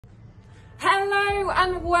Hello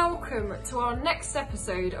and welcome to our next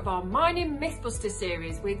episode of our Mining Mythbuster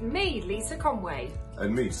series with me, Lisa Conway.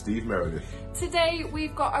 And me, Steve Meredith. Today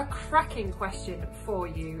we've got a cracking question for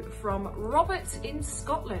you from Robert in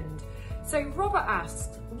Scotland. So Robert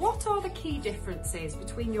asked, what are the key differences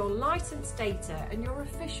between your licensed data and your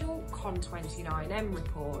official CON29M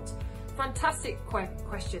report? Fantastic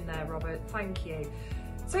question there, Robert, thank you.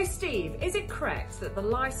 So Steve, is it correct that the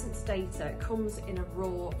licensed data comes in a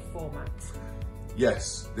raw format?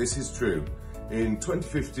 Yes, this is true. In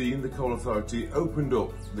 2015, the Coal Authority opened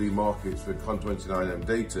up the market for CON29M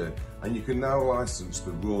data, and you can now license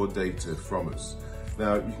the raw data from us.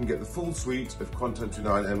 Now, you can get the full suite of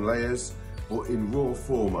CON29M layers, but in raw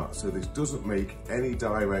format, so this doesn't make any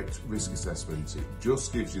direct risk assessments. It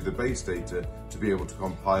just gives you the base data to be able to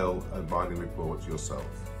compile a mining report yourself.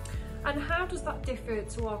 And how does that differ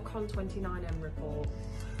to our CON29M report?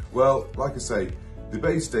 Well, like I say, the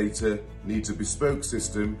base data needs a bespoke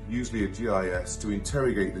system, usually a GIS, to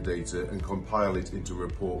interrogate the data and compile it into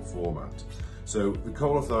report format. So the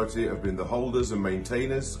Coal Authority have been the holders and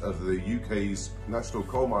maintainers of the UK's national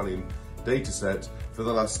coal mining dataset for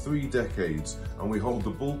the last 3 decades, and we hold the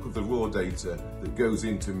bulk of the raw data that goes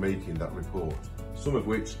into making that report, some of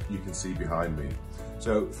which you can see behind me.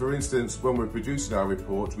 So, for instance, when we're producing our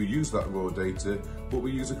report, we use that raw data, but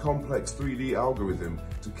we use a complex 3D algorithm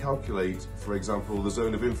to calculate, for example, the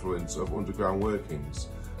zone of influence of underground workings.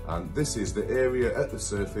 And this is the area at the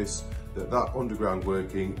surface that underground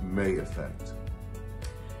working may affect.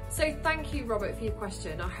 So thank you, Robert, for your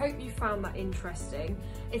question. I hope you found that interesting.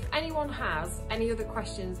 If anyone has any other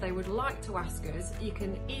questions they would like to ask us, you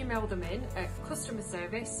can email them in at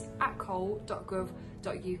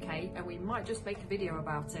customerservice@coal.gov.uk and we might just make a video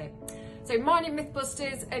about it. So Mining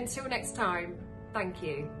Mythbusters, until next time, thank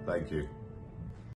you. Thank you.